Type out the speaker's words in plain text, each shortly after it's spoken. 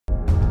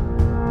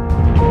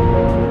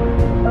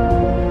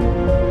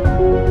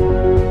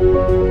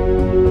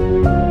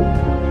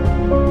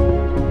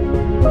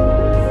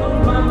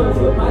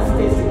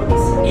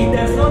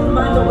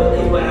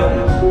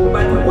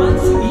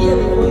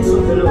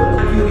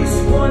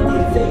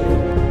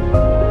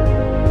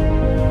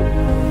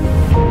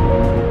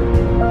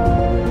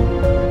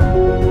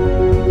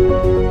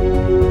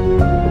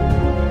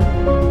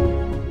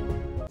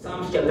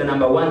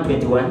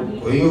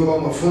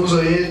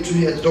mafunzo yetu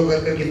yatoka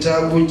katika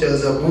kitabu cha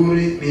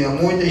Zaburi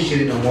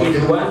 121.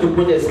 If you want to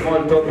put a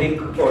small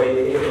topic or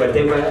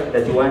whatever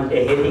that you want, a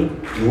heading,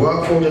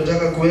 iwapo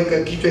utataka kuweka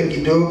kichwa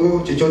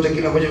kidogo chochote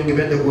kile ambacho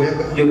ungependa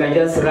kuweka, you can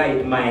just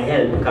write my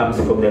help comes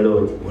from the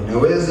Lord.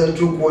 Unaweza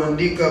tu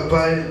kuandika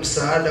pale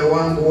msaada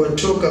wangu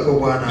watoka kwa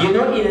Bwana. You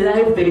know, in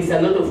life there is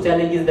a lot of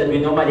challenges that we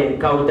normally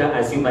encounter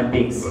as human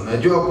beings.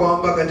 Unajua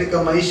kwamba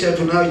katika maisha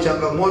tunayo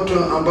changamoto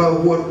ambayo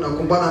huwa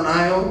tunakumbana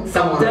nayo.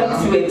 Sometimes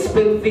you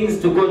expect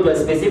things to go to a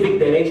specific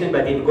direction,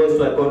 but it goes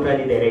to a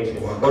contrary direction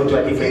or to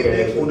a different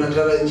direction.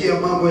 Unatarajia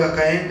mambo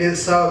yakaende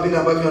sawa vile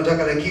ambavyo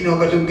unataka, lakini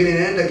wakati mwingine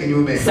inaenda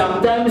kinyume.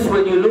 Sometimes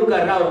when you look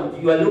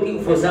around, you are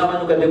looking for someone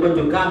who can be able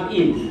to come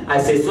in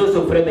as a source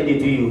of remedy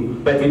to you,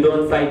 but you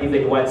don't find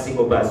even one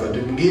single person.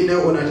 Wakati mwingine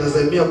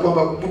unatazamia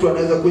kwamba mtu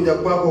anaweza kuja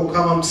kwako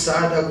kama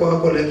msaada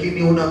kwako,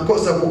 lakini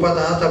unakosa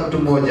kupata hata mtu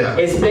mmoja.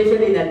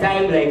 Especially in a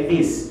time like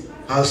this.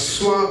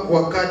 Haswa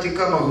wakati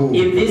kama huu.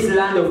 In this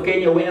land of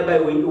Kenya, whereby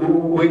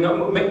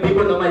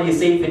people normally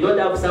say, if you don't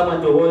have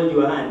someone to hold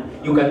your hand,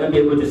 you cannot be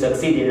able to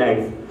succeed in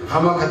life.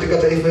 Ama katika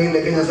taifa hili la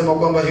Kenya nasema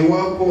kwamba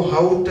iwapo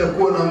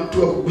hautakuwa na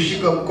mtu wa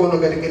kukushika mkono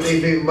katika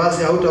taifa hili,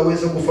 basi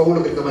hautaweza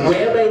kufaulu katika maisha.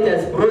 Whereby it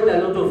has brought a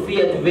lot of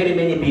fear to very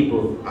many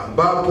people.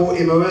 Ambapo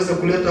imeweza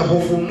kuleta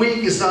hofu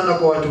mwingi sana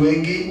kwa watu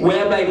wengi.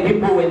 Whereby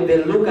people, when they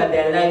look at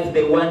their lives,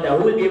 they wonder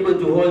who will be able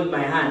to hold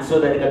my hand so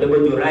that I can be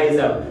able to rise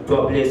up to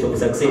a place of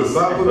success.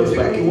 Ambapo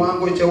imefika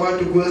kiwango cha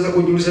watu kuweza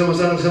kujiuliza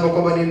sana kusema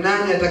kwamba ni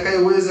nani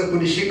atakayeweza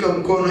kunishika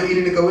mkono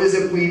ili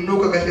nikaweze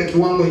kuinuka katika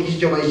kiwango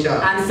hiki cha maisha.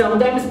 And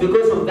sometimes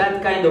because of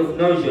that kind of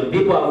notion,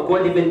 people have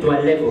gone even to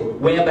a level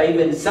whereby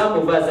even some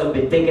of us have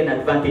been taken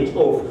advantage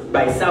of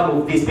by some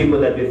of these people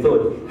that we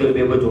thought they will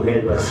be able to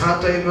help us.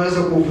 Hata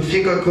imeweza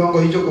kufika kiwango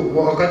hicho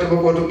wakati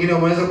ambapo watu wengine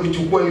wameweza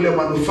kuchukua ile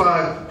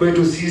manufaa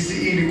kwetu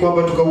sisi ili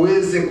kwamba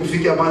tukaweze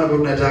kufikia mahali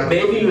ambapo tunataka.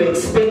 Maybe you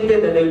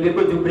expected that they will be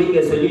able to bring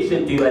a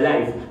solution to your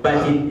life,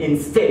 but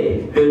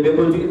instead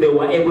they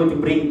were able to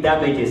bring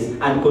damages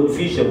and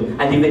confusion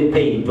and even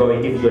pain to our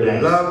individual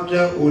lives.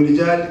 Labda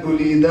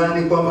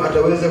ulidhani kwamba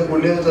ataweza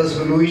kuleta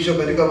suluhisho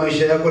katika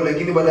maisha yako,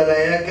 lakini badala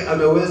yake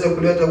ameweza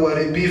kuleta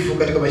uharibifu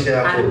katika maisha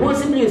yako. And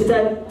possibly you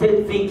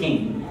started thinking,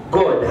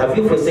 God,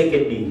 have you forsaken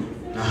me?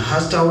 Na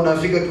hata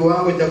unafika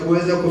kiwango cha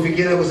kuweza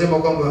kufikiria kusema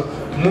kwamba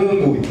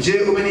Mungu, je,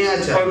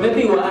 umeniacha? Or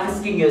maybe you are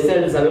asking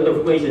yourselves a lot of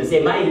questions.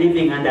 Am I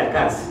living under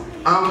curse?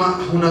 Ama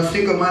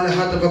unafika mahali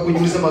hata pa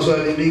kujiuliza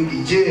maswali mengi.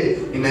 Je,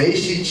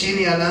 ninaishi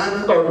chini ya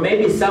laana? Or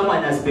maybe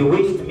someone has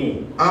bewitched me.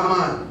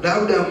 Ama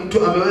labda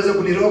mtu ameweza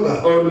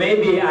kuniroga. Or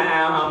maybe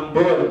I am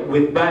born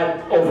with bad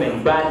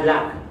omen, bad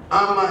luck.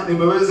 Ama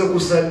nimeweza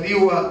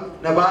kusaliwa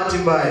na bahati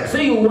mbaya. So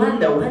you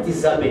wonder what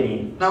is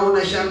happening. Na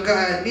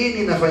unashangaa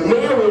nini nafanyika?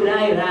 Where will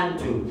I run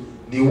to?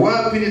 Ni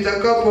wapi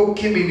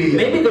nitakapokimbilia?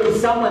 Maybe there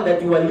is someone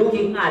that you are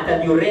looking at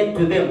and you ran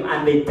to them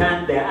and they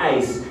turned their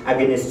eyes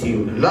against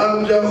you.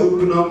 Labda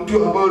kuna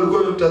mtu ambaye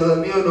ulikuwa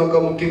unamtazamia na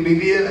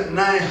ukamkimbilia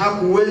naye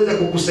hakuweza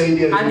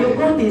kukusaidia. And you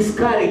got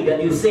discouraged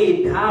and you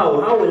said,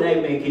 how will I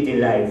make it in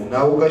life?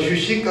 Na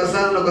ukashushika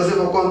sana na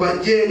ukasema kwamba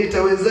je,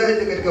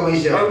 nitawezaje katika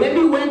maisha? Or maybe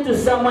you went to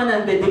someone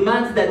and the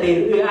demands that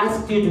they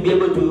asked you to be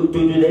able to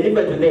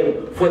deliver to them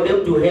for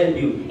them to help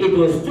you, it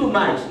was too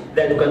much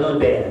that you cannot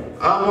bear.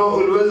 Ama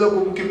uliweza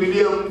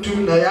kumkimbilia mtu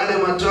na yale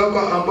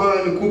matakwa ambayo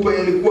alikupa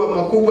yalikuwa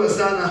makubwa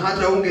sana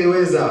hata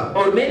ungeweza.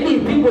 Or maybe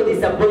people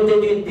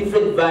disappointed you in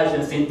different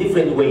versions, in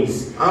different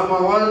ways.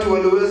 Ama watu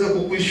waliweza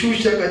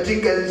kukushusha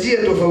katika njia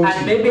tofauti.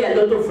 And maybe a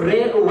lot of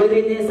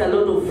weariness, a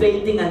lot of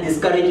fainting and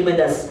discouragement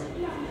has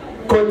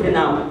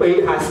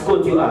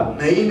caught you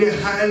up. Na ile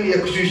hali ya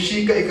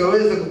kushushika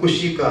ikaweza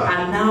kukushika.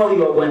 And now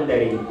you are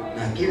wondering.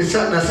 Lakini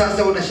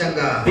sasa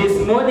unashangaa.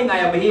 This morning I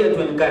am here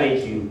to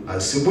encourage you.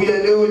 Asubuhi ya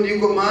leo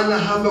niko maana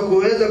hapa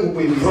kuweza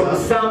kukuhimiza. From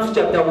Psalms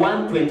chapter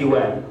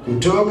 121.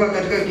 Kutoka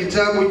katika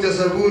kitabu cha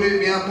Zaburi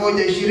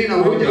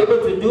 121. We'll be able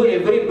to do a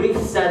very brief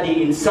study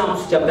in Psalms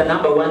chapter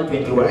number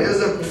 121.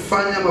 Waweza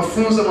kufanya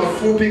mafunzo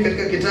mafupi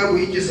katika kitabu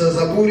hiki cha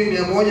Zaburi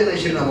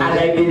 121. And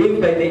I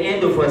believe by the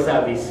end of our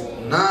service,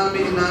 nami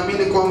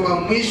naamini kwamba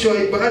mwisho wa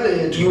ibada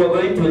yetu you are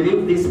going to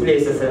leave this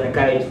place as an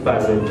encouraged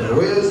person.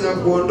 Utaweza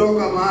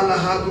kuondoka mahala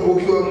hapo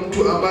ukiwa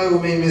mtu ambaye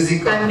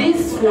umehimizika. And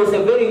this was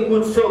a very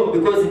good song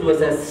because it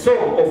was a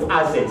song of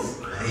ascents.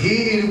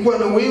 Hii ilikuwa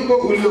na wimbo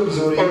ulio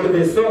mzuri. Or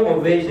the song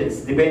of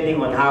versions, depending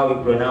on how we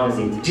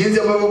pronounce it. Jinsi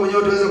ambavyo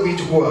mwenyewe utaweza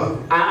kuichukua.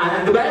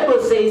 And the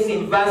Bible says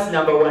in verse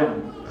number 1.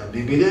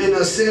 Biblia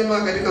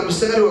inasema katika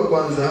mstari wa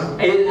kwanza.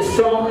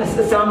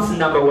 Psalms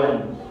number 1.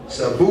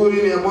 Zaburi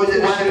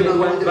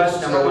 121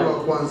 verse wa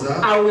kwanza.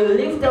 I will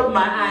lift up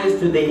my eyes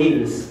to the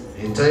hills.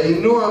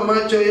 Nitainua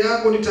macho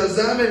yangu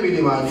nitazame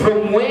milimani.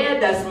 From where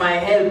does my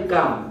help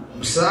come?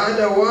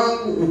 Msaada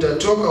wangu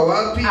utatoka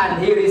wapi?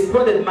 And he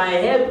responded, my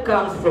help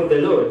comes from the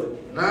Lord.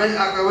 Naye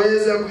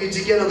akaweza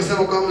kuitikia na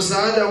kusema kwa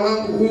msaada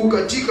wangu huu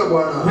katika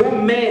Bwana. Who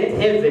made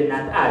heaven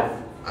and earth?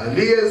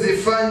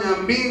 Aliyezifanya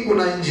mbingu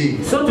na nchi.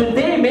 So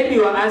today maybe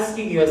you are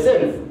asking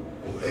yourself,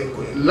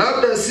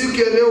 labda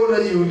siku ya leo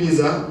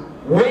unajiuliza,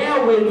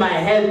 where will my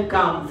help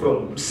come from?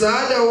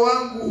 Msaada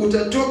wangu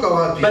utatoka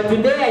wapi? But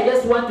today I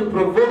just want to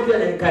provoke you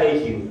and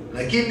encourage you.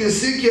 Lakini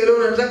siku ya leo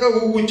nataka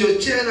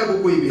kukuchochea na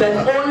kukuhimiza.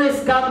 That always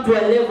come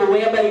to a level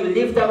whereby you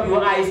lift up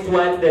your eyes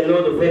towards the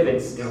Lord of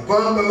heavens. Ya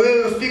kwamba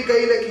wewe fika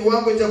ile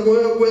kiwango cha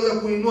wewe kuweza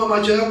kuinua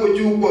macho yako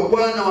juu kwa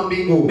Bwana wa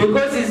mbingu.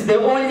 Because he's the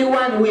only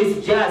one who is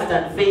just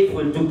and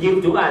faithful to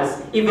give to us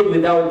even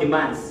without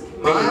demands.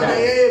 Maana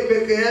yeye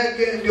peke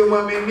yake ndio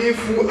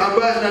mwaminifu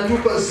ambaye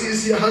anatupa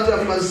sisi hata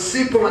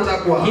pasipo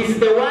matakwa. He's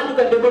the one who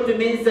can be able to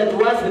minister to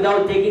us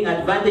without taking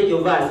advantage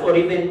of us or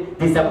even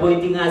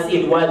disappointing us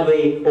in one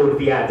way or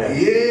the other.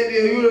 Yeye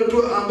ndiye yule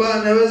tu ambaye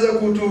anaweza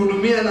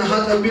kutuhudumia na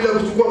hata bila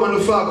kuchukua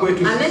manufaa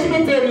kwetu. And let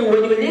me tell you,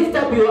 when you lift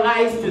up your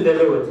eyes to the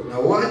Lord, na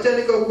wacha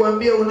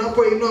nikakwambia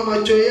unapoinua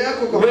macho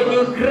yako kwa when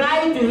you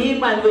cry to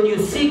him and when you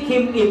seek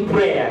him in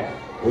prayer,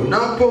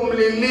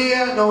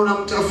 unapomlilia na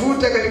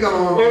unamtafuta katika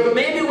maombi, or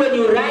maybe when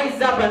you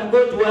rise up and go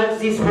towards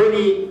this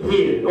holy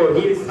hill or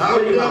his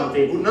holy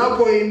mountain,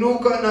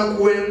 unapoinuka na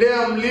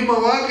kuendea mlima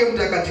wake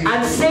mtakatifu,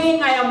 and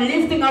saying, I am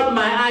lifting up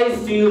my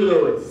eyes to you,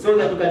 Lord, so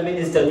that you can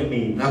minister to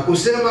me. Na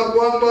kusema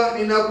kwamba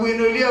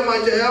ninakuinulia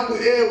macho yangu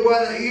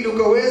Bwana ili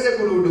ukaweze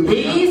kunihudumia.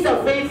 He is a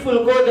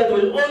faithful God that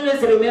will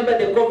always remember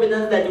the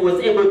covenant that he was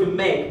able to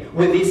make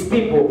with his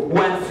people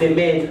once they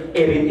made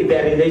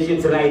their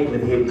relations right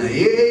with him. Na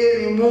yeye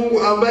ni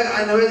Mungu ambaye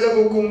anaweza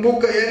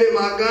kukumbuka yale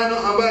maagano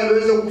ambayo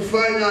aliweza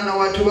kufanya na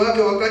watu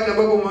wake wakati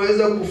ambapo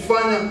wameweza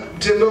kufanya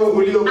mtendo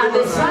uliokuwa. And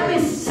the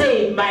psalmist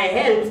said, my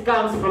help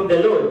comes from the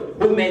Lord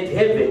who made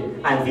heaven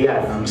and the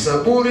earth. Na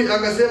msaburi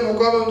akasema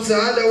kwamba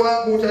msaada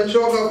wangu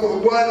utatoka kwa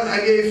Bwana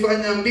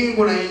aliyeifanya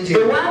mbingu na nchi.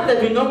 The one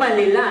that we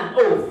normally learn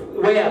of,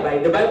 whereby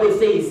the Bible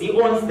says he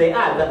owns the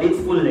earth and its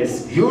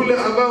fullness. Yule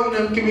ambaye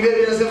mnamkimbilia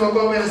anasema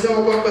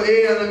kwamba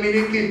yeye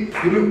anamiliki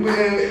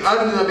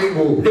ardhi na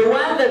mbingu. The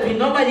one that we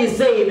normally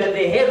say that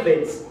the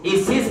heavens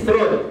is his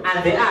throne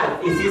and the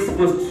earth is his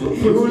footstool.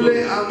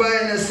 Yule ambaye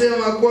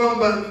anasema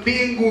kwamba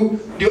mbingu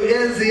ndio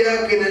enzi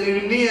yake na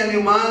dunia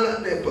ni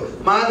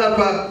mahala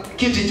pa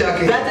kiti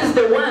chake. That is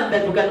the one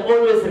that we can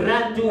always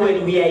run to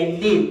when we are in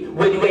need,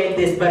 when we are in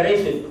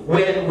desperation,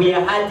 when we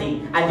are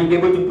hurting, and to be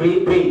able to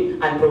pray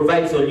and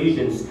provide solutions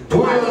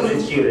to us as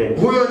his children.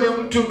 Huyo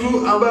ni mtu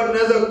tu ambaye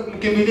tunaweza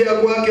kumkimbilia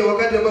kwake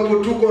wakati ambapo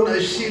tuko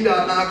na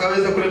shida na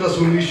akaweza kuleta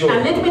suluhisho.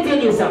 And let me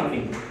tell you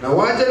something. Na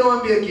wacha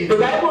niwaambie kitu. The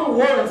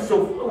Bible warns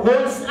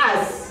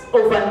us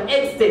of an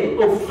extent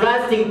of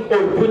trusting or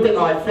putting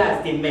our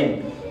trust in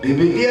men.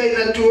 Biblia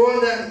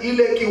inatuonya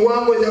ile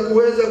kiwango cha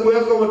kuweza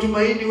kuweka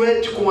matumaini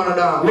wetu kwa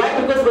wanadamu.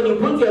 Why? Because when you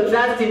put your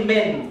trust in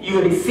men,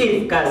 you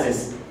receive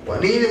curses. Kwa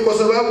nini? Kwa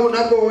sababu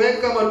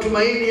unapoweka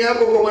matumaini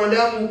yako kwa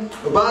wanadamu,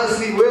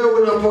 basi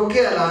wewe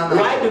unapokea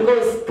laana. Why?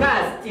 Because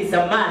cursed is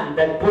a man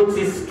that puts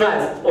his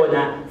trust on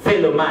a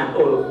fellow man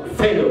or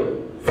fellow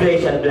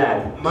flesh and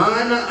blood.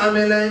 Maana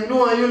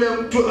amelainua yule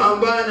mtu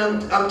ambaye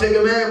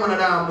amtegemea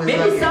mwanadamu.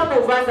 Maybe some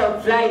of us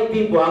have tried,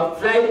 people have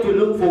tried to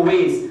look for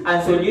ways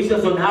and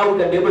solutions on how we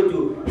can be able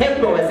to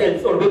help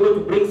ourselves or be able to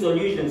bring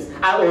solutions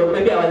or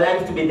maybe our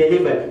lives to be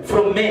delivered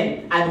from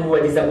men and we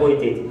were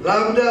disappointed.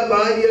 Labda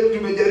baadhi yetu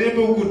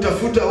tumejaribu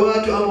kutafuta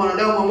watu ama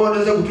wanadamu ambao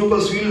wanaweza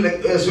kutupa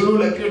suluhu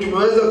lakini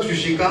tumeweza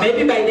kushika.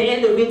 Maybe by the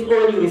end of it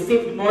all you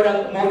received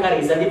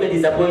mockeries and even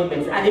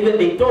disappointments and even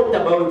they talked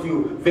about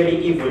you very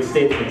evil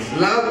statements.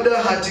 Labda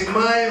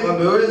hatimaye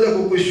wameweza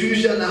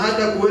kukushusha na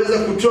hata kuweza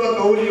kutoa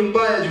kauli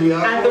mbaya juu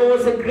yako. And there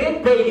was a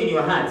great pain in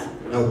your heart.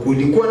 Na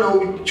kulikuwa na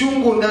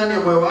uchungu ndani ya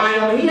moyo wako.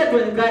 I am here to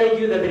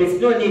encourage you that there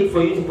is no need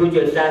for you to put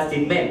your trust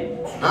in men.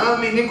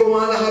 Nami niko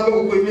mahali hapa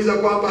kukuhimiza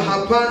kwamba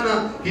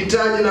hapana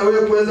hitaji na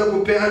wewe kuweza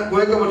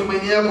kuweka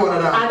matumaini yako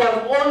wanadamu. And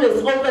I've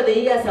always over the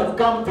years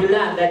have come to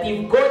learn that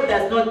if God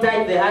does not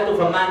touch the heart of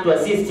a man to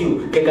assist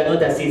you, they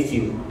cannot assist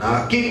you.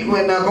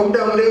 Na kwa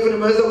muda mrefu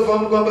nimeweza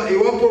kufahamu kwamba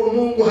iwapo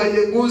Mungu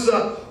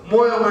hajaguza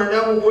moyo wa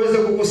mwanadamu kuweza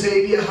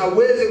kukusaidia,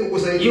 hawezi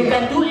kukusaidia. You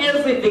can do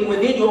everything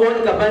within your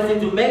own capacity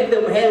to make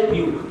them help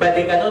you, but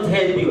they cannot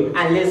help you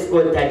unless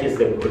God touches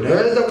them.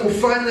 Unaweza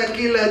kufanya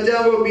kila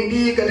jambo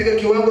bidii katika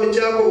kiwango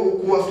chako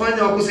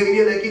kuwafanya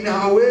wakusaidia, lakini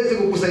hawezi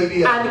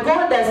kukusaidia. And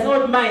God does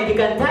not mind. He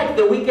can touch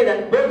the wicked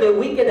and both the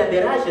wicked and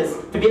the righteous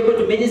to be able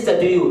to minister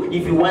to you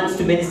if He wants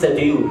to minister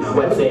to you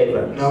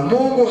whatsoever. Na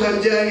Mungu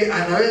hajali,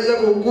 anaweza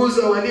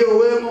kuguza walio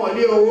wema,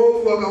 walio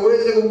waovu,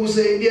 akaweza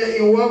kukusaidia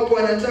iwapo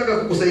anataka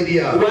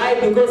kukusaidia.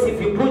 Why? Because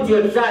if you put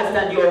your trust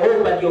and your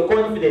hope and your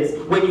confidence,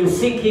 when you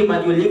seek Him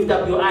and you lift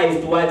up your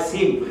eyes towards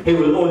Him, He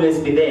will always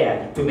be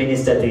there to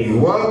minister to you.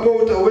 Iwapo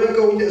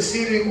utaweka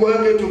ujasiri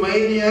kwake,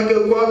 tumaini yake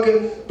kwake,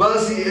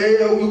 basi yeye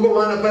yuko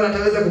maana pale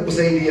ataweza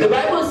kukusaidia. The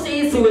Bible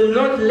says He will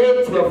not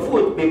let your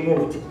foot be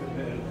moved.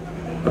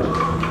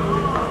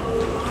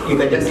 You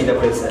can just see the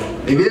person.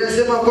 Biblia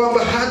inasema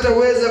kwamba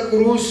hataweza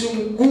kuruhusu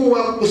mguu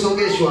wako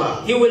kusongeshwa.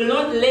 He will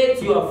not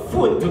let your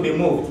foot to be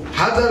moved.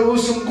 Hata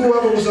ruhusu mguu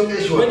wako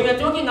kusongeshwa. When you are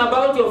talking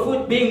about your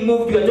foot being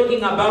moved, you are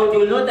talking about He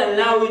will not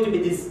allow you to be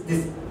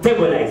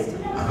destabilized.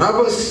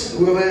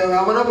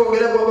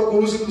 Anapoongelea kwamba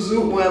kuhusu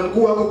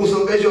mguu wako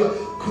kusongeshwa,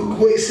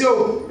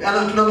 sio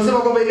tunasema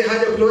kwamba ile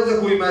haja kutoweza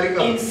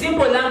kuimarika. In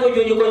simple language,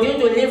 when you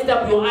continue to lift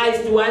up your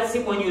eyes towards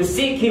him, when you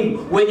seek him,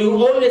 when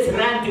you always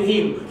run to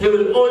him, he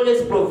will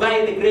always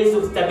provide the grace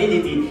of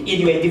stability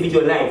in your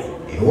individual life.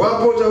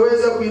 Wapo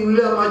utaweza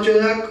kuinulia macho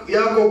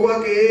yako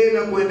kwake yeye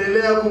na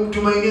kuendelea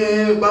kumtumainia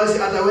yeye, basi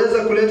ataweza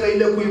kuleta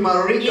ile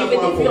kuimarika kwako.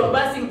 Even if you are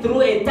passing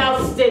through a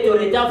tough state or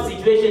a tough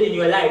situation in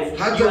your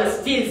life, you are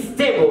still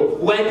stable.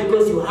 Why?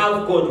 Because you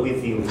have God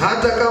with you.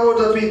 Hata kama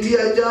utapitia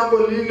jambo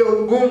lililo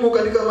ngumu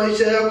katika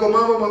maisha yako,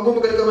 mambo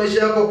magumu katika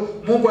maisha yako,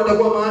 Mungu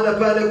atakuwa mahali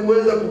pale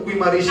kuweza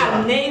kukuimarisha.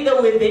 And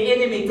neither will the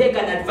enemy take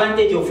an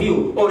advantage of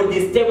you or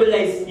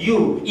destabilize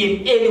you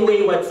in any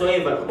way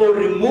whatsoever, or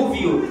remove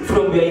you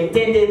from your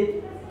intended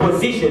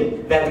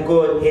position that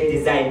God had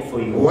designed for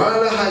you.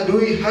 Wala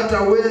hadui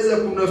hataweza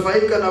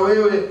kunufaika na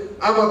wewe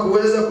ama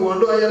kuweza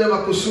kuondoa yale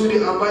makusudi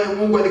ambayo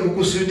Mungu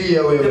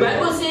alikukusudia wewe. The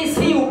Bible says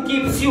he who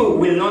keeps you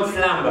will not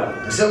slumber.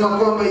 Nasema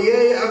kwamba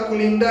yeye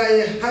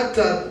akulindaye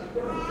hata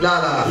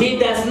lala. He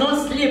does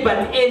not sleep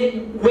at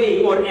any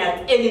way or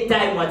at any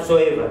time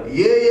whatsoever.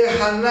 Yeye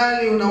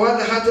halali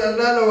wala hata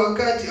lala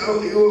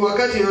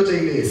wakati yote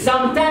ile.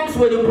 Sometimes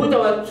when you put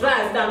our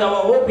trust and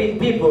our hope in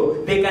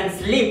people, they can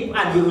sleep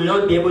and we will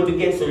not be able to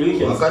get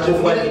solutions to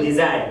what we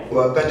desire.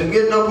 Wakati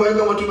mwingine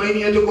tunapoweka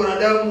matumaini yetu kwa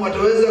wanadamu,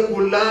 wataweza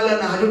kulala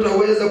na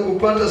hatutaweza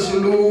kupata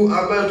suluhu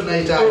ambayo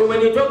tunahitaji. Or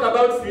when you talk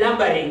about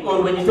slumbering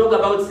or when you talk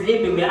about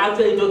sleeping, we are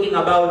actually talking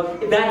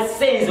about that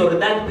sense or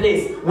that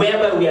place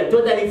whereby we are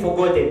totally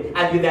forgotten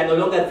and we are no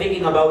longer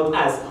thinking about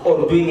us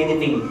or doing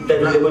anything that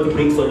will be able to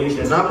bring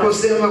solutions.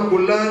 Naposema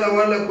kulala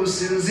wala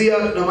kusinzia,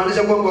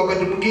 tunamaanisha kwamba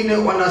wakati mwingine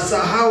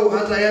wanasahau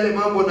hata yale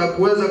mambo na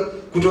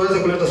kutoweza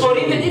kuleta suluhu. Or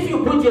even if you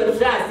put your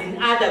trust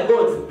in other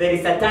gods, there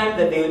is a time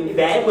that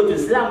they are able to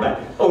slumber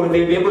or they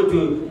will be able to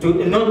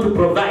not to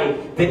provide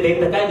the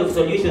kind of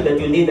solution that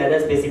you need at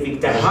that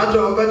specific time.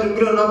 Hata wakati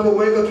mwingine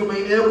unapoweka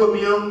tumaini yako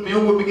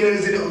miungu mingine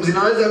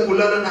zinaweza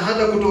kulala na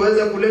hata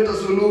kutoweza kuleta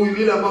suluhu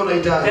ile ambayo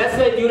unahitaji. That's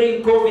why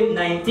during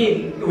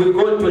COVID-19 we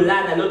got to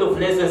learn a lot of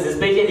lessons,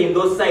 especially in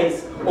those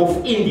sides of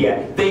India.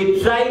 They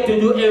tried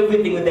to do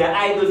everything with their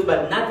idols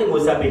but nothing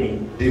was happening.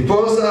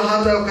 Ndiposa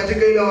hata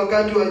katika ile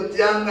wakati wa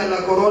janga la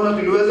corona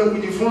tuliweza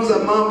kujifunza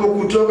mambo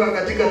kutoka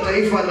katika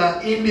taifa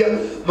la India,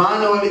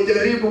 maana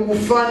walijaribu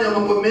kufanya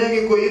mambo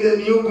mengi kwa ile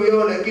miungu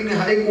yao lakini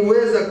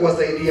haikuweza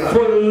kuwasaidia.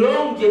 For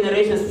long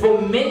generations,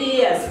 for many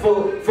years,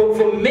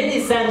 for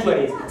many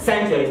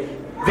centuries,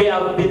 they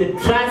have been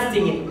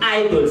trusting in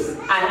idols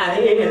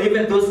and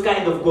even those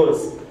kind of gods.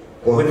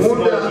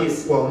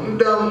 Kwa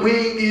muda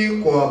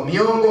mwingi, kwa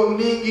miongo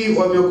mingi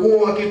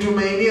wamekuwa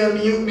wakitumainia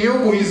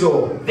miungu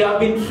hizo. They have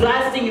been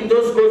trusting in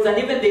those gods and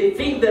even they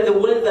think that the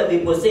wealth that they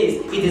possess,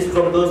 it is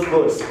from those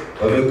gods.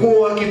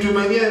 Wamekuwa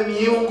wakitumainia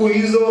miungu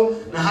hizo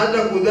na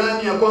hata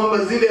kudhani ya kwamba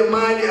zile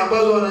mali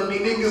ambazo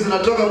wanamiliki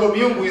zinatoka kwa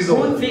miungu hizo.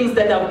 Good things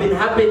that have been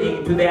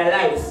happening to their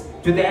lives,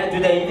 to their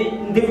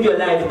individual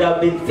lives, they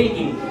have been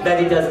thinking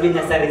that it has been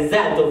as a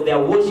result of their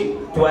worship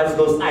towards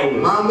those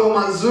idols. Mambo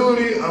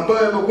mazuri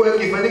ambayo yamekuwa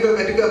yakifanyika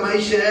katika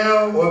maisha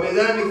yao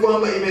wamedhani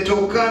kwamba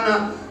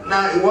imetokana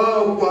na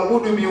wao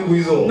kuabudu miungu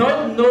hizo.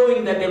 Not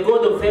knowing that the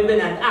God of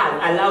heaven and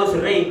earth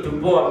allows rain to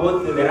pour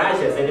both to the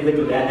righteous and even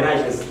to the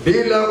unrighteous.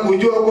 Bila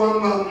kujua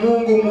kwamba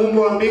Mungu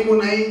muumba wa mbingu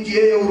na nchi,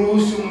 yeye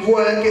huruhusu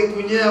mvua yake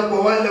kunyea kwa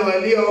wale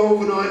walio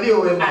ovu na walio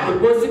wema.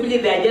 And possibly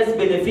they are just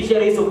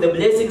beneficiaries of the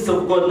blessings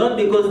of God, not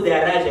because they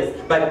are righteous,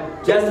 but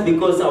just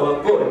because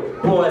our God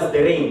pours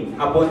the rain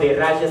upon the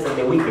righteous and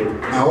the wicked.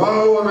 Na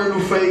wao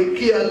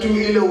wamenufaikia tu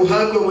ile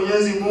uhaki wa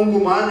Mwenyezi Mungu,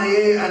 maana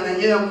yeye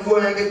ananyea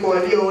mvua yake kwa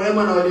walio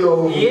wema na walio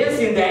ovu.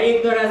 Yes, in their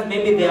ignorance,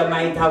 maybe they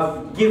might have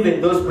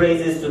given those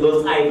praises to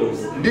those idols.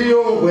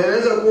 Ndio,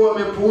 waweza kuwa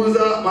wamepuuza,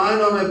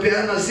 maana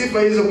wamepeana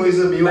sifa hizo kwa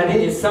hizo miungu. But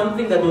it is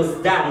something that was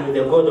done with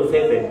the God of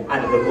heaven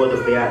and the God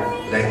of the earth.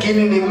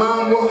 Lakini ni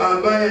mambo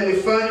ambayo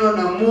yalifanywa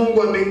na Mungu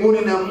wa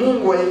mbinguni na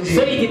Mungu wa nchi.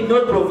 So it did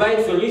not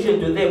provide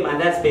solution to them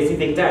at that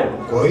specific time.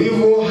 Kwa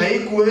hivyo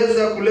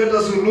haikuweza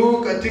kuleta suluhu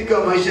katika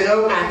maisha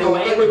yao. And they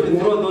were able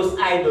to throw those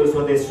idols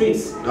on the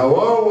streets. Na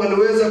wao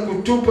waliweza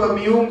kutupa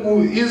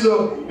miungu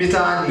hizo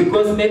mitaani.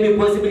 Because maybe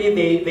possibly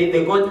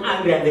they got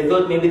angry and they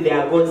thought maybe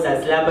their gods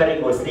are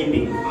slumbering or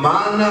sleeping.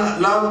 Maana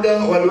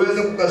labda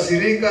waliweza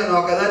kukasirika na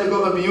wakadhani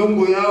kwamba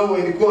miungu yao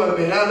ilikuwa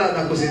imelala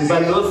na kusinzia.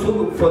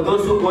 But for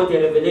those who got a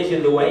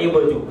revelation, they were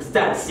able to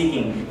start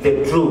seeking the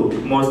true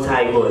Most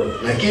High God.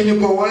 Lakini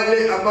kwa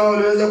wale ambao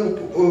waliweza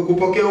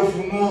kupokea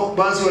ufunuo,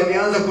 basi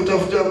walianza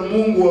kutafuta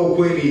Mungu wa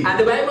ukweli. And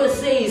the Bible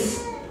says,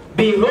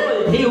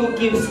 behold, he who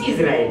keeps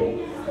Israel.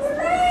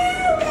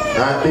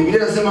 Na Biblia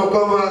inasema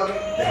kwamba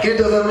lakini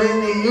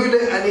tazameni yule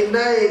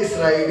alindaye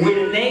Israeli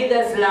will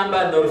neither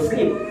slumber nor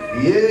sleep.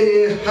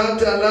 Yeye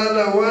hata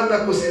lala wala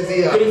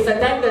kusinzia. There is a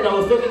time that I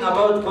was talking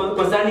about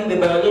concerning the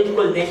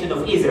biological nation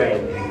of Israel.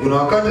 Kuna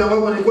wakati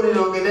ambapo nilikuwa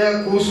ninaongelea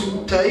kuhusu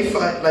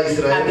taifa la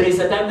Israeli. And there is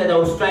a time that I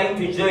was trying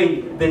to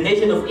join the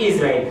nation of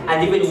Israel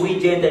and even we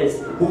Gentiles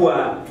who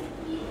are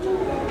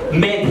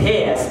made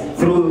heirs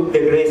through the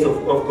grace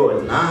of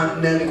God.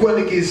 Na nilikuwa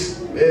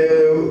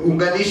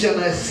unganisha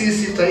na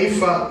sisi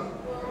taifa,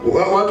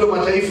 watu wa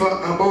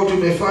mataifa ambao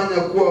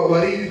tumefanya kuwa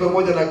warithi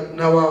pamoja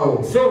na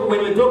wao. So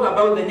when we talk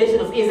about the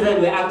nation of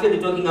Israel, we're actually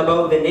talking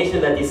about the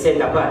nation that is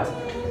set apart.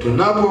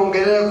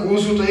 Tunapoongelea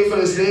kuhusu taifa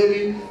la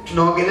Israeli,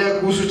 tunaongelea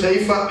kuhusu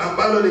taifa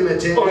ambalo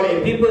limetengwa. Or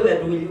a people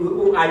that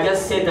who are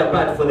just set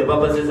apart for the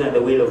purposes and the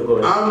will of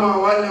God. Ama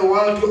wale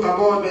watu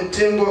ambao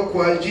wametengwa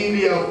kwa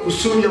ajili ya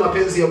kusudi ya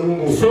mapenzi ya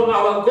Mungu. So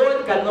our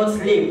God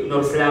cannot sleep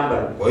nor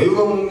slumber. Kwa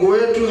hivyo Mungu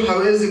wetu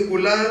hawezi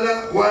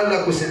kulala wala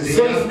kusinzia.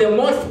 So it's the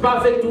most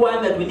perfect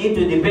one that we need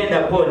to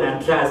depend upon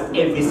and trust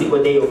every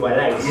single day of our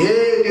lives.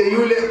 Yeye ndiye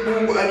yule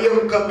Mungu aliye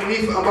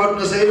mkamilifu ambao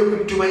tunastahili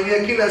kumtumainia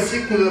kila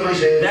siku za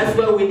maisha yetu. That's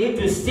why we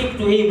need to stick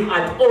to him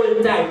at all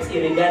times,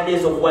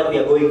 regardless of what we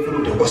are going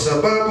through. Kwa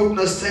sababu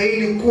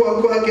tunastahili kuwa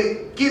kwake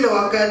kila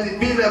wakati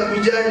bila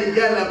kujali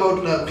yale ambayo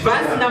tunapitia.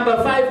 Verse number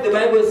 5, the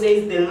Bible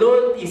says the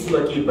Lord is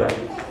your keeper.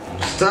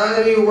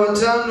 Mstari wa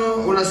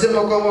 5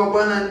 unasema kwamba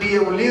Bwana ndiye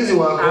mlinzi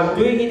wako.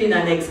 I'm doing it in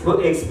an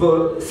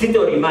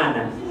expository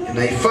manner.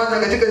 Naifanya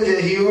katika njia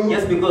hiyo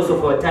just because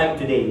of our time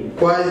today.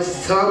 Kwa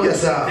sababu ya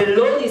saa. The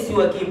Lord is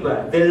your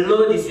keeper. The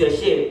Lord is your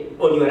shade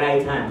on your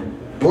right hand.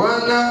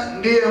 Bwana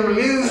ndiye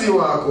mlinzi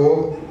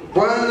wako.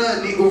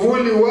 Bwana ni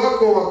uvuli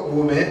wako wa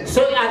kuume.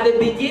 So at the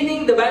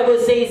beginning the Bible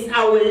says,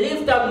 I will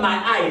lift up my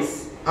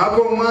eyes.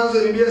 Hapo mwanzo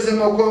Biblia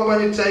inasema kwamba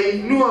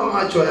nitainua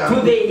macho yangu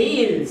to the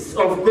hills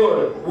of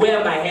God,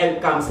 where my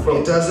help comes from.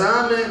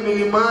 Nitazame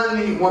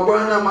milimani mwa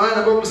Bwana, maana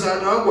ambapo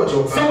msaada wangu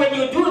watoka. So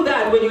when you do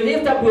that, when you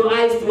lift up your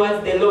eyes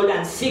towards the Lord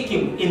and seek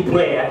him in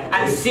prayer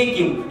and seek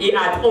him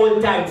at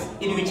all times,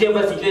 in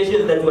whichever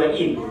situations that you are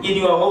in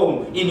your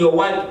home, in your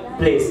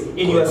workplace,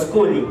 in your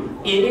schooling,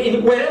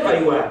 in wherever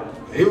you are.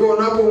 Hivyo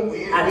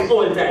at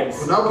all times.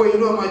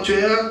 Unapoinua macho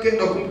yake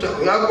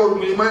na yako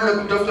milimani na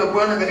kumtafuta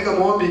Bwana katika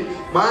maombi,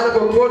 mahali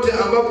popote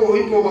ambapo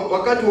upo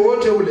wakati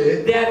wote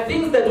ule, there are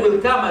things that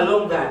will come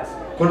along that.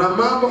 Kuna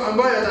mambo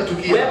ambayo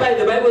yatatukia. Whereby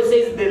the Bible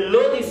says the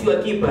Lord is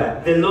your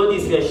keeper, the Lord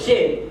is your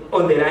shade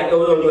on the right,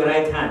 on your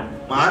right hand.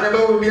 Maana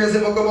Biblia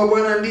inasema kwamba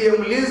Bwana ndiye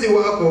mlinzi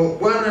wako,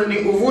 Bwana ni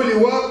uvuli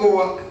wako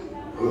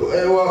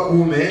wa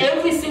kuume.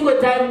 Every single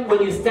time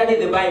when you study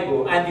the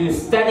Bible and you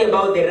study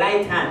about the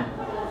right hand,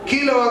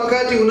 kila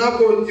wakati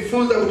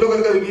unapojifunza kutoka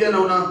katika Biblia na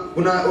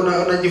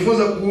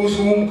unajifunza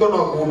kuhusu mkono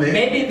wa kuume,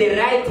 maybe the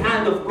right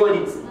hand of God,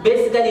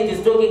 basically it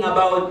is talking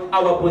about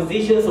our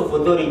positions of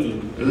authority.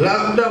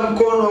 Labda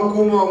mkono wa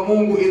kuume wa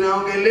Mungu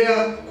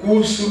inaongelea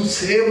kuhusu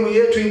sehemu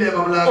yetu ile ya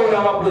mamlaka, or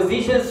our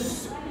positions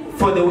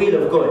for the will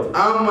of God,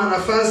 ama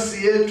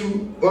nafasi yetu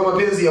wa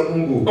mapenzi ya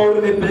Mungu,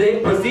 or the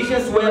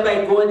positions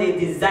whereby God is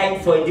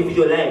designed for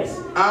individual lives,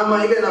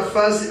 ama ile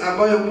nafasi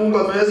ambayo Mungu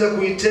ameweza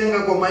kuitenga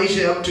kwa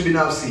maisha ya mtu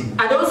binafsi.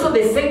 And also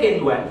the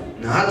second one,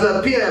 na hata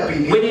pia ya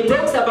pili, when it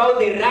talks about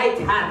the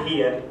right hand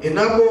here,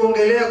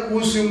 inapoongelea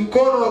kuhusu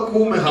mkono wa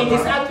kuume hapa, it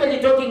is actually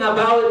talking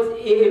about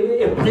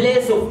a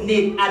place of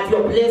need, at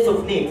your place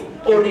of need,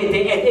 or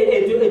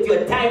at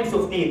your times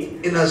of need.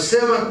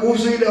 Inasema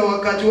kuhusu ile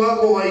wakati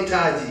wako wa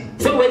hitaji.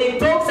 So when it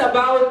talks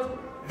about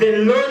the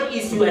Lord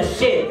is your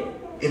shade,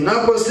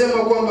 inaposema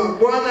kwamba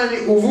Bwana ni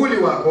uvuli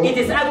wako, it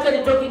is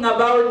actually talking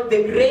about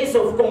the grace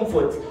of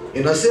comfort.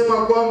 Inasema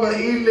kwamba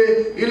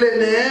ile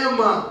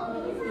neema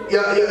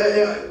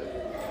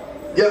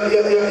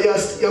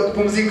ya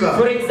kupumzika.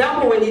 For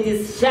example, when it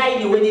is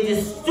shiny, when it is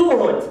too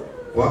hot,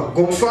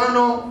 kwa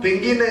mfano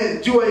pengine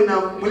jua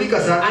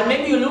inamulika sana, and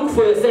maybe you look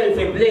for yourself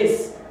a place,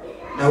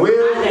 na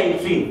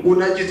wewe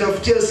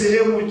unajitafutia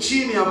sehemu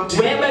chini ya mti,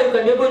 whereby you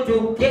can be able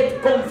to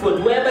get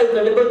comfort, whereby you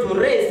can be able to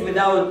rest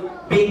without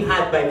being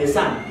hurt by the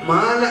sun.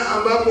 Maana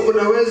ambapo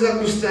unaweza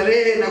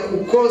kustarehe na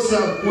kukosa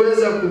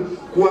kuweza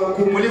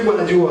kumulikwa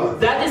na jua.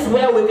 That is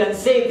where we can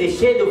say the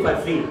shade of a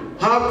tree.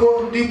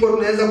 Hapo ndipo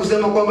tunaweza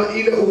kusema kwamba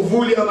ile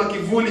uvuli ama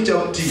kivuli cha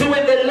mti. So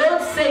when the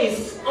Lord says,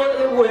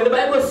 when the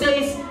Bible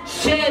says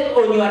shade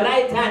on your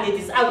right hand, it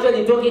is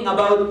actually talking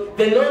about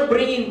the Lord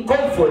bringing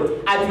comfort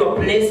at your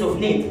place of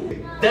need.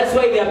 That's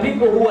why there are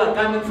people who are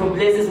coming from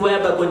places where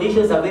the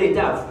conditions are very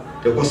tough.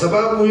 Kwa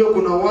sababu hiyo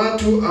kuna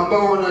watu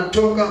ambao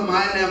wanatoka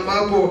mahali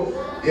ambapo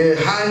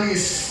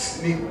hali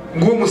ni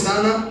ngumu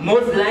sana.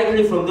 Most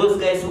likely from those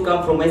guys who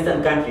come from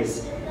Western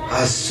countries.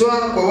 Haswa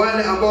kwa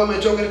wale ambao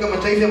wametoka katika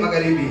mataifa ya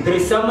magharibi. There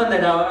is someone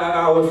that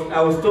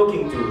I was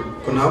talking to.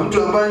 Kuna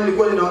mtu ambaye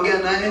nilikuwa ninaongea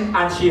naye,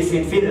 and she is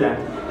in Finland.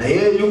 Na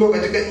yeye yuko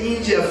katika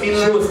nchi ya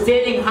Finland. She was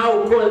telling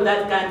how cold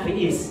that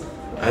country is.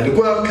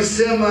 Alikuwa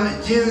akisema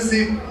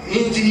jinsi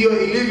nchi hiyo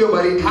ilivyo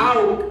baridi.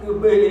 How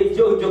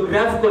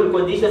geographical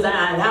conditions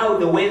and how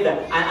the weather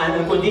and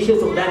the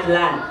conditions of that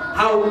land,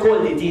 how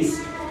cold it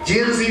is.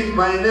 Jinsi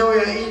maeneo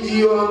ya nchi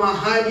hiyo ama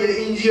hali ya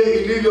nchi hiyo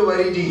ilivyo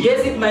baridi.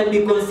 Yes, it might be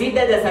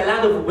considered as a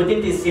land of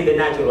opportunities in the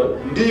natural.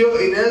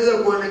 Ndio inaweza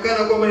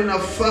kuonekana kwamba ni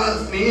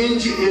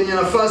nchi yenye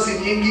nafasi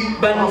nyingi.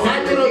 But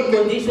natural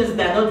conditions,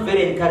 they are not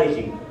very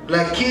encouraging.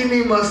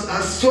 lakini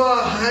haswa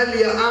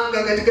hali ya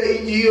anga katika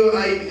nchi hiyo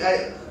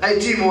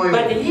haitii moyo.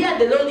 But here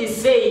the Lord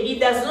is saying, it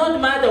does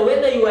not matter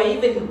whether you are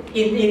even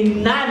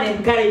in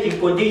non-encouraging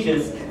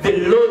conditions, the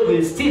Lord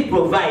will still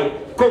provide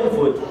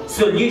comfort,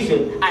 solution,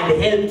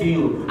 and help to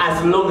you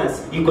as long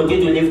as you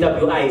continue to lift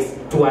up your eyes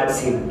towards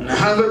Him. Na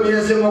hapa Biblia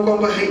inasema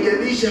kwamba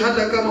haijalishi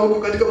hata kama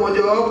uko katika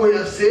mojawapo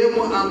ya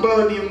sehemu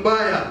ambayo ni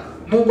mbaya,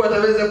 Mungu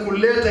ataweza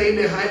kuleta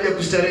ile hali ya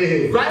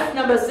kustarehe. Verse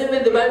number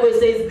 7, the Bible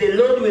says, the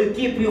Lord will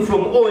keep you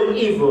from all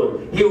evil.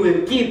 He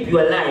will keep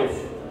your life.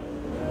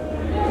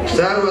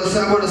 Mstari wa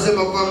 7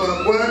 anasema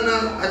kwamba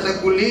Bwana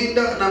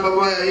atakulinda na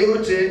mabaya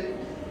yote,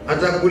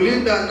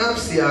 atakulinda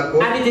nafsi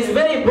yako. And it is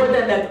very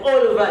important that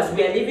all of us,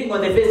 we are living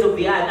on the face of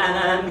the earth,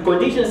 and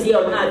conditions here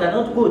on earth are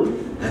not good.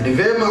 Na ni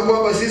vema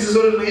kwamba sisi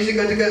sote tunaishi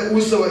katika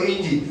uso wa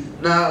nchi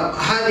na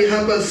hali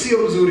hapa sio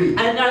mzuri.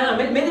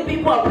 And many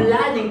people are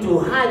planning to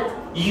hurt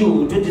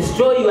you, to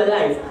destroy your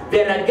life.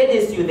 They are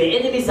against you, the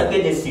enemy is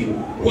against you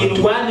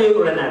in one way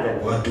or another.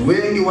 Watu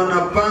wengi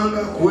wanapanga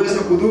kuweza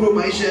kudhuru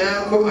maisha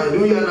yako,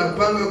 adui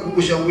anapanga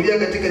kukushambulia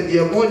katika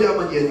njia moja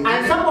ama njia nyingine.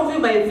 And some of you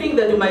might think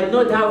that you might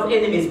not have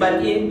enemies, but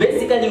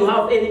basically you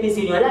have enemies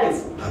in your life.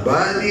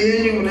 Baadhi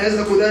yenu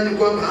mnaweza kudhani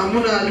kwamba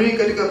hamna adui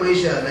katika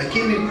maisha,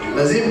 lakini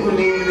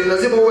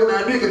lazima uwe na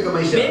adui katika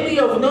maisha. Maybe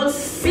you have not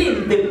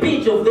seen the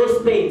pitch of those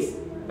pains.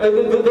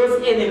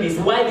 Those enemies.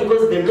 Why?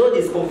 Because the Lord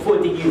is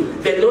comforting you.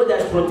 The Lord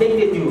has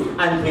protected you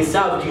and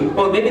preserved you.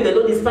 Or maybe the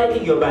Lord is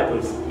fighting your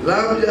battles.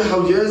 Labda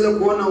haujaweza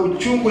kuona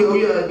uchungu ya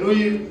huyo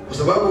adui kwa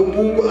sababu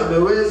Mungu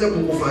ameweza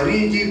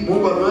kukufariji,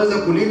 Mungu ameweza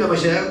kulinda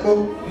maisha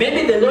yako.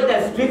 Maybe the Lord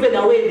has driven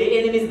away the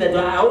enemies that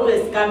are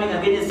always coming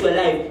against your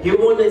life. He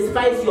always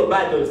fights your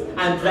battles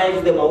and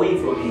drives them away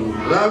from you.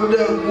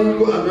 Labda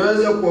Mungu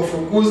ameweza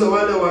kuwafukuza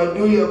wale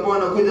adui ambao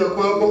wanakuja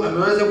kwako,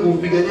 ameweza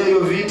kupigania hiyo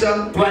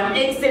vita. To an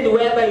extent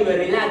whereby you are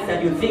relaxed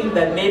and you think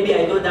that maybe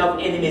I don't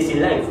have enemies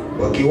in life.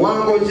 Kwa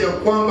kiwango cha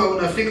kwamba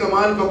unafika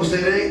mahali pa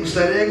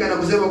kustareheka na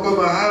kusema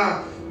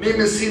kwamba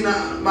mimi sina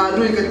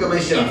maadui katika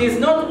maisha. It is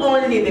not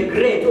only the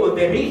great or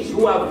the rich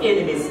who have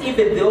enemies,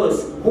 even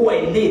those who are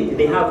in need,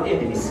 they have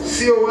enemies.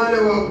 Sio wale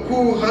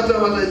wakuu hata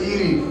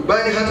matajiri,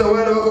 bali hata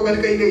wale wako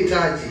katika ile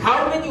hitaji.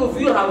 How many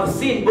of you have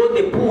seen both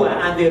the poor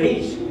and the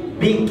rich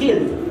being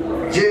killed?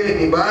 Je,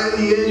 ni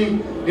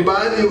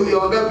baadhi ya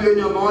wangapi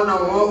wenye wameona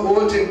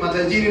wote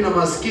matajiri na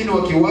maskini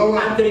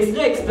wakiuawa? And there is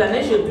no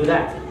explanation to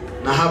that.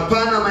 Na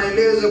hapana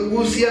maelezo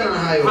kuhusiana na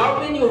hayo. How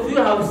many of you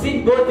have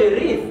seen both the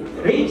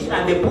rich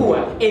and the poor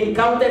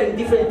encountering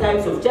different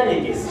types of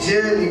challenges?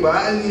 Je, ni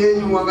baadhi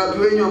yenu wangapi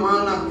wenye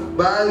wameona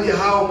baadhi ya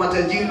hao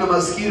matajiri na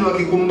maskini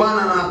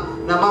wakikumbana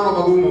na mambo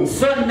magumu?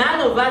 So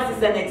none of us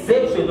is an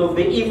exception of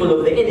the evil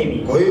of the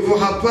enemy. Kwa hivyo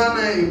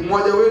hapana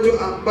mmoja wetu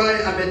ambaye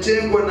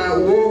ametengwa na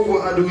uovu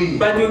wa adui.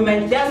 But we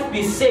might just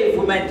be safe,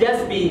 we might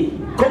just be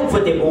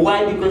comfortable.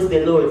 Why? Because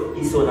the Lord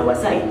is on our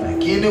side.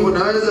 Lakini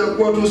unaweza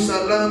kuwa tu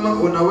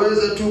salama,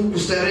 unaweza tu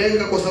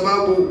kustareheka kwa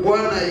sababu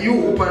Bwana yu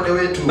upande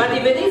wetu. But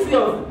even if you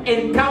have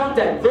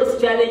encountered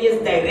those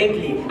challenges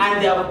directly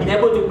and they have been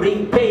able to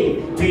bring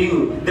pain to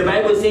you, the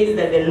Bible says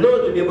that the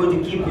Lord will be able to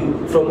keep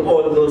you from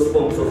all those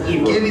forms of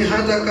evil. Lakini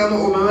hata kama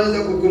umeweza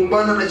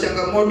kukumbana na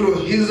changamoto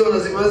hizo na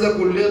zimeweza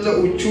kuleta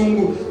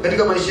uchungu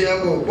katika maisha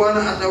yako,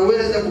 Bwana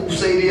ataweza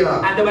kukusaidia.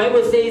 And the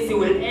Bible says he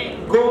will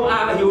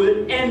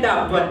end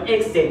up to an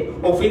extent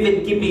of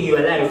even keeping your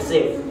life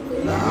safe.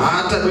 Na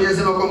hata Biblia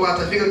inasema kwamba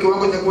atafika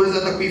kiwango cha kuweza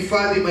hata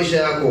kuhifadhi maisha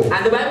yako.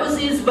 And the Bible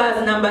says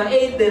verse number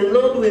 8, the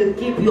Lord will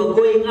keep you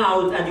going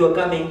out and you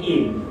are coming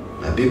in.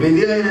 Na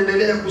Biblia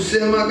inaendelea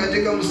kusema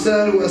katika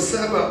mstari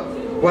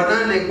wa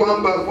 8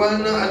 kwamba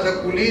Bwana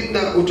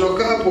atakulinda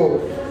utokapo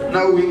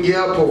na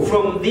uingiapo.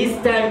 From this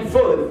time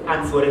forth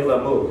and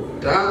forevermore.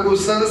 Tangu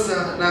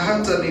sasa na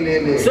hata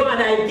milele. So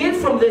and I get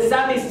from the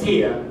psalmist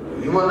here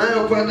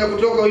Wanayopata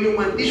kutoka yule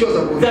mwandishi wa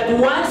Zaburi, that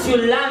once you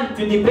learn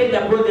to depend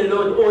upon the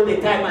Lord all the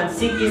time and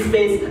seek His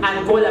face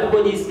and call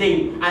upon His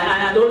name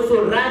and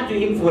also run to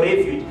Him for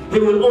refuge, He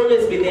will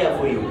always be there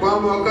for you.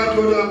 Kwamba wakati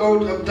ule ambao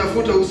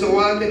utafuta uso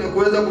wake na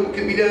kuweza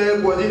kumkimbilia yeye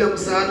kwa ajili ya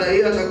msaada,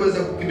 yeye atakuweza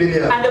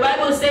kukimbilia. And the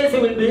Bible says He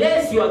will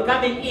bless you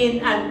coming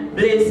in and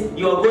bless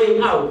you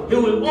going out. He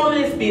will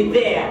always be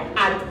there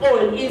at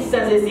all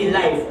instances in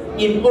life,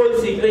 in all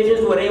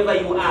situations, wherever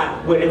you are,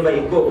 wherever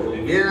you go.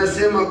 Yeye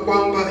anasema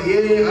kwamba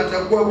yeye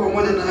atakuwa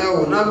pamoja na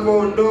wewe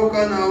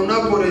unapoondoka na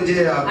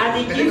unaporejea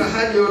katika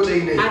hali yote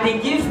ile. And He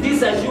gives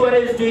this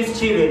assurance to His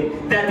children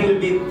that He will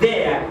be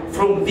there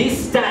from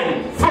this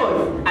time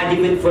forth and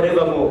even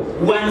forevermore.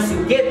 Once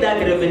you get that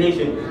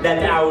revelation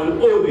that I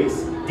will always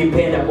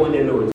depend upon the Lord.